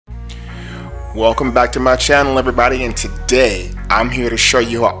Welcome back to my channel, everybody, and today I'm here to show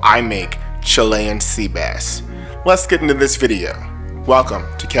you how I make Chilean sea bass. Let's get into this video. Welcome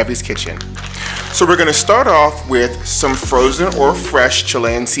to KEVI's Kitchen. So we're going to start off with some frozen or fresh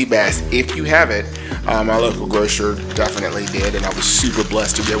Chilean sea bass if you have it. My local grocer definitely did, and I was super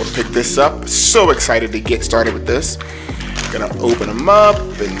blessed to be able to pick this up. So excited to get started with this. Gonna open them up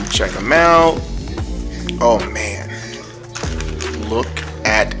and check them out. Oh man, look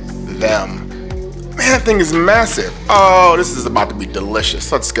at them. Man, that thing is massive. Oh, this is about to be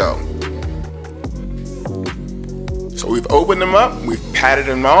delicious. Let's go. So we've opened them up, we've patted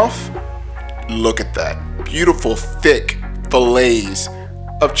them off. Look at that. Beautiful, thick fillets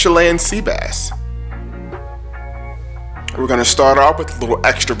of Chilean sea bass. We're going to start off with a little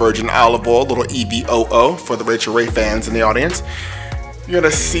extra virgin olive oil, a little EVOO for the Rachel Ray fans in the audience. You're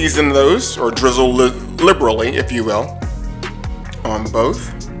going to season those, or drizzle liberally, if you will, on both.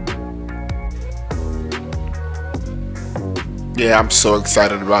 Yeah, I'm so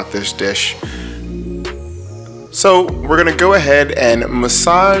excited about this dish. So we're going to go ahead and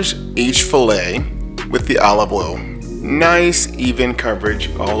massage each fillet with the olive oil. Nice, even coverage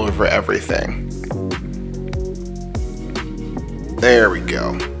all over everything. There we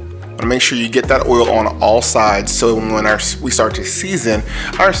go. But make sure you get that oil on all sides so when we start to season,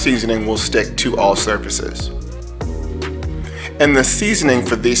 our seasoning will stick to all surfaces. And the seasoning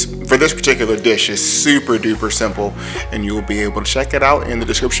for this particular dish is super duper simple, and you will be able to check it out in the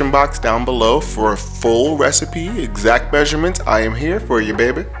description box down below for a full recipe, exact measurements. I am here for you,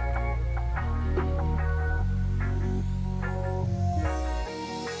 baby.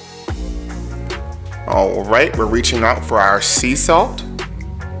 Alright, we're reaching out for our sea salt.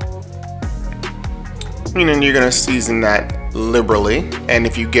 And then you're going to season that liberally. And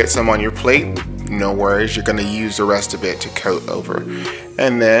if you get some on your plate, no worries, you're going to use the rest of it to coat over.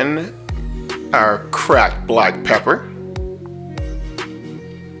 And then our cracked black pepper.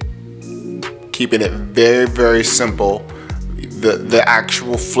 Keeping it very, very simple. The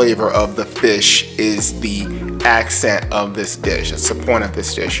actual flavor of the fish is the accent of this dish. That's the point of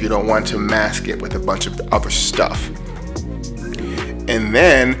this dish. You don't want to mask it with a bunch of other stuff. And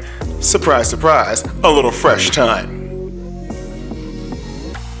then, surprise, surprise, a little fresh thyme.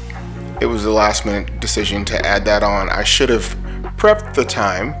 It was a last minute decision to add that on. I should have prepped the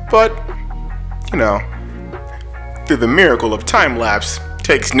thyme, but you know, through the miracle of time lapse,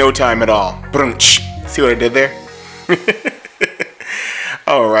 takes no time at all. Brunch. See what I did there?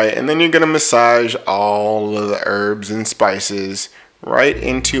 Alright, and then you're going to massage all of the herbs and spices right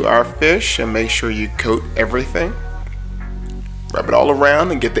into our fish and make sure you coat everything. Rub it all around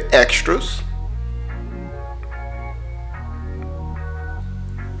and get the extras.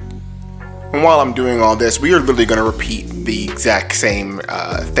 And while I'm doing all this, we are literally going to repeat the exact same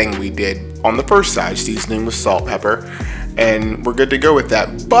thing we did on the first side, seasoning with salt, pepper, and we're good to go with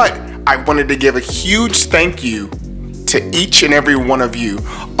that. But I wanted to give a huge thank you to each and every one of you,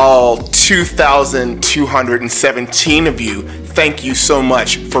 all 2,217 of you. Thank you so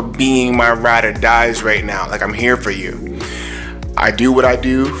much for being my ride or dies right now. Like, I'm here for you. I do what I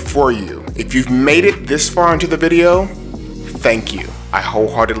do for you. If you've made it this far into the video, thank you. I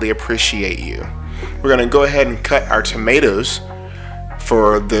wholeheartedly appreciate you. We're gonna go ahead and cut our tomatoes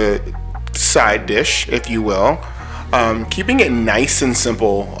for the side dish, if you will. Keeping it nice and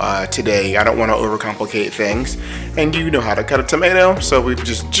simple today. I don't want to overcomplicate things, and you know how to cut a tomato, so we've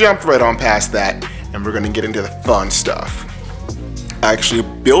just jumped right on past that, and we're going to get into the fun stuff. Actually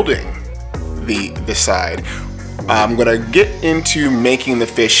building the side. I'm going to get into making the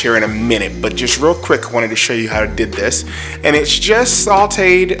fish here in a minute, but just real quick, I wanted to show you how I did this, and it's just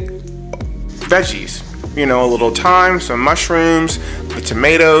sauteed veggies. You know, a little thyme, some mushrooms, the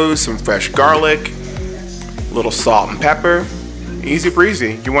tomatoes, some fresh garlic, little salt and pepper. Easy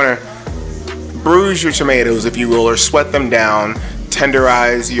breezy. You want to bruise your tomatoes, if you will, or sweat them down.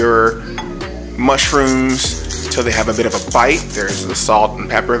 Tenderize your mushrooms till they have a bit of a bite. There's the salt and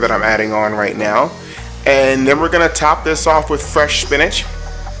pepper that I'm adding on right now. And then we're going to top this off with fresh spinach.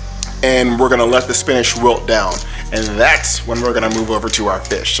 And we're going to let the spinach wilt down. And that's when we're going to move over to our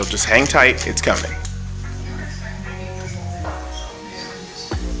fish. So just hang tight. It's coming.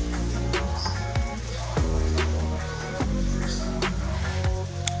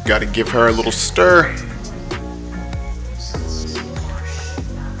 Got to give her a little stir.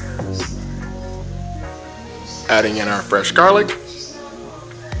 Adding in our fresh garlic.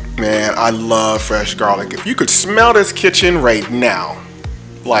 Man, I love fresh garlic. If you could smell this kitchen right now,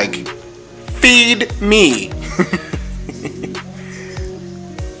 like, feed me.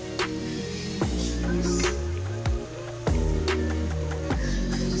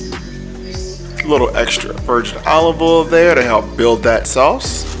 A little extra virgin olive oil there to help build that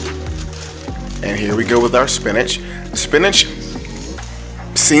sauce. And here we go with our spinach. Spinach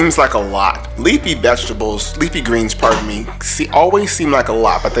seems like a lot. Leafy vegetables, leafy greens, pardon me, always seem like a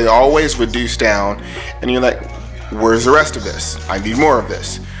lot, but they always reduce down. And you're like, where's the rest of this? I need more of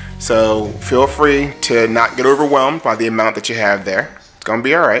this. So feel free to not get overwhelmed by the amount that you have there. It's gonna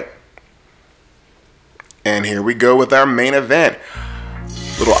be all right. And here we go with our main event.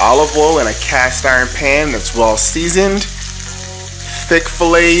 Little olive oil in a cast iron pan that's well seasoned. Thick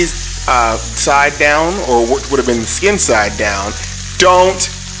fillets side down, or what would have been skin side down. Don't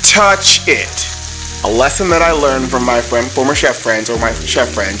touch it. A lesson that I learned from my former chef friends, or my chef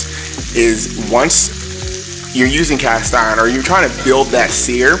friends, is once you're using cast iron or you're trying to build that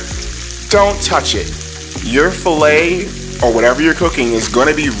sear, don't touch it. Your fillet or whatever you're cooking is going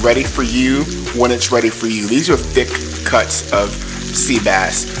to be ready for you when it's ready for you. These are thick cuts of sea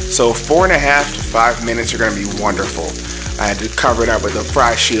bass, so 4.5 to 5 minutes are going to be wonderful. I had to cover it up with a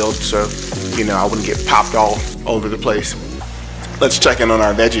fry shield so I wouldn't get popped all over the place. Let's check in on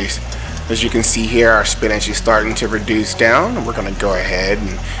our veggies. As you can see here, our spinach is starting to reduce down, and we're going to go ahead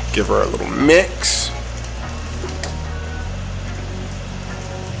and give her a little mix.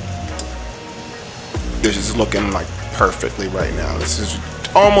 This is looking like perfectly right now. This is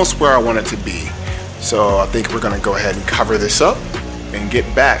almost where I want it to be. So I think we're going to go ahead and cover this up and get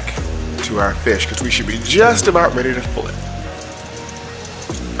back to our fish, because we should be just about ready to fillet.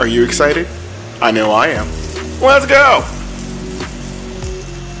 Are you excited? I know I am. Let's go!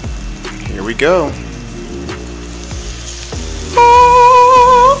 Here we go.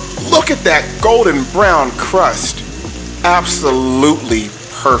 Oh, look at that golden brown crust. Absolutely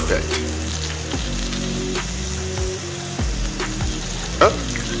perfect. Oh,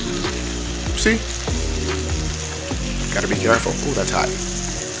 see? Gotta be careful. Oh, that's hot.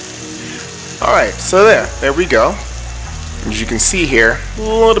 Alright, so there we go. As you can see here, a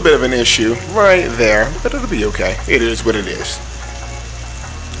little bit of an issue right there, but it'll be okay. It is what it is.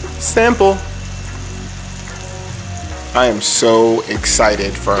 Sample. I am so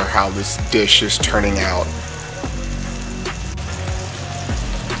excited for how this dish is turning out.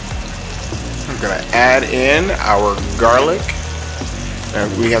 I'm gonna add in our garlic.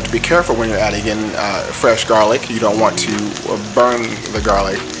 And we have to be careful when you're adding in fresh garlic. You don't want to burn the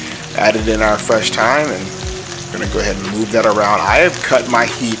garlic. Add it in our fresh thyme, and we're gonna go ahead and move that around. I have cut my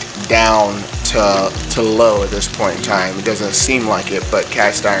heat down to low at this point in time. It doesn't seem like it, but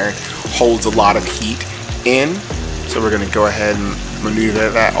cast iron holds a lot of heat in. So we're gonna go ahead and maneuver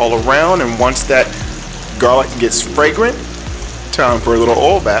that all around, and once that garlic gets fragrant, time for a little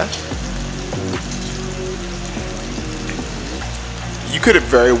oil bath. You could have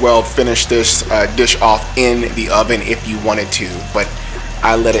very well finished this dish off in the oven if you wanted to, but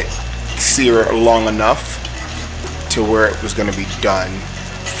I let it sear long enough to where it was going to be done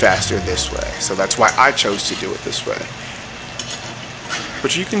faster this way. So that's why I chose to do it this way.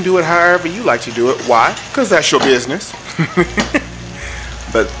 But you can do it however you like to do it. Why? Because that's your business.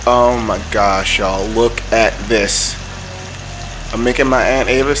 But oh my gosh, y'all, look at this. I'm making my Aunt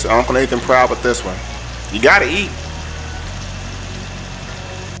Avis and Uncle Nathan proud with this one. You gotta eat.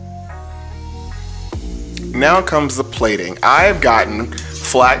 Now comes the plating. I've gotten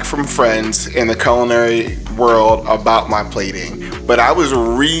flack from friends in the culinary world about my plating, but I was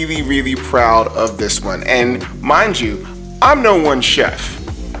really proud of this one. And mind you, I'm no one chef.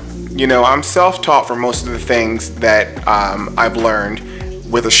 I'm self-taught for most of the things that I've learned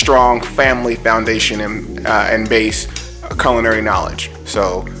with a strong family foundation and base culinary knowledge.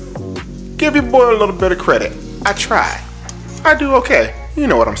 So give your boy a little bit of credit. I try. I do okay. You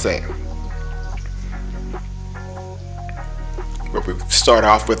know what I'm saying. But we start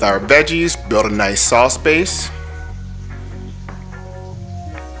off with our veggies, build a nice sauce base.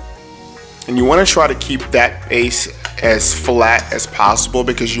 And you want to try to keep that base as flat as possible,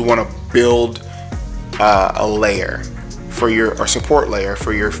 because you want to build a layer for or support layer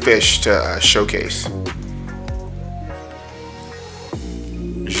for your fish to showcase.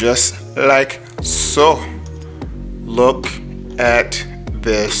 Just like so. Look at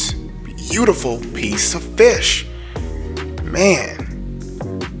this beautiful piece of fish. Man.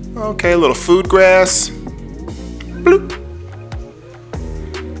 Okay, a little food grass. Bloop.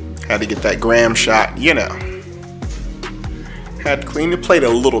 Had to get that gram shot, Had to clean the plate a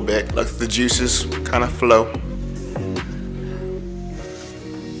little bit, let the juices kind of flow.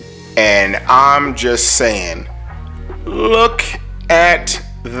 And I'm just saying, look at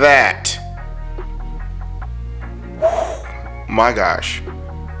that. My gosh.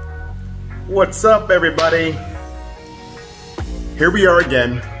 What's up, everybody? Here we are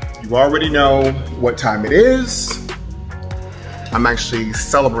again, You already know what time it is. I'm actually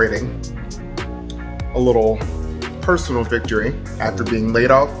celebrating a little personal victory. After being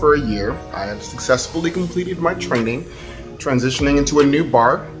laid off for a year, I have successfully completed my training, transitioning into a new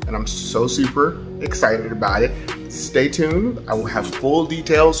bar, and I'm so super excited about it. Stay tuned. I will have full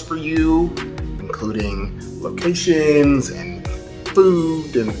details for you, including locations and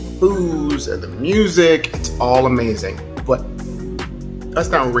food and booze and the music. It's all amazing, but that's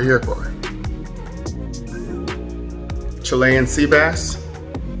not what we're here for. Chilean sea bass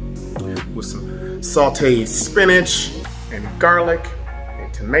with some sauteed spinach and garlic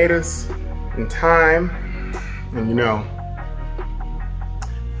and tomatoes and thyme. And you know,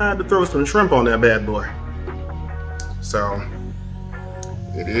 I had to throw some shrimp on that bad boy. So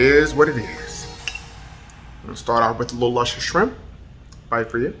it is what it is. I'm gonna start off with a little luscious shrimp.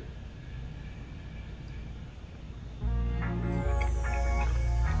 Bite for you.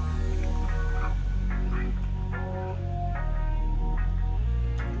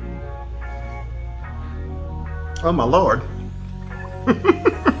 Oh my Lord.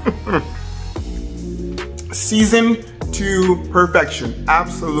 Seasoned to perfection,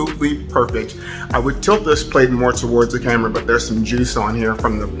 absolutely perfect. I would tilt this plate more towards the camera, but there's some juice on here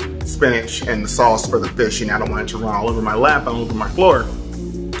from the spinach and the sauce for the fish, and I don't want it to run all over my lap, all over my floor.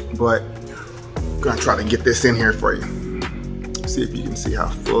 But I'm gonna try to get this in here for you. See if you can see how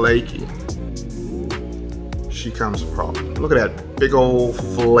flaky she comes from. Look at that big old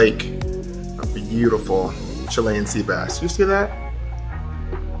flake of beautiful Chilean sea bass. You see that?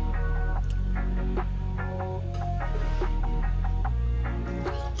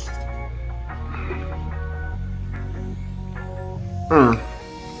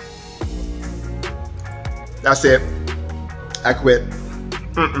 That's it. I quit.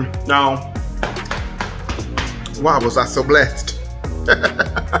 No. Why was I so blessed?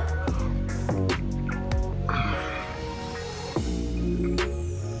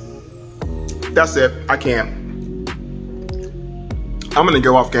 That's it. I can't. I'm gonna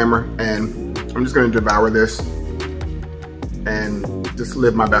go off camera and I'm just gonna devour this and just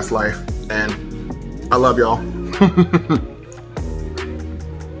live my best life. And I love y'all.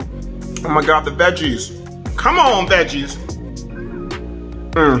 Oh my God, the veggies. Come on, veggies.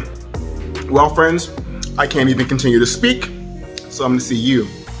 Well, friends, I can't even continue to speak, so I'm gonna see you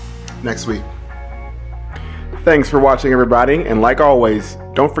next week. Thanks for watching, everybody. And like always,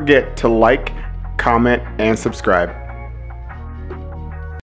 don't forget to like, comment, and subscribe.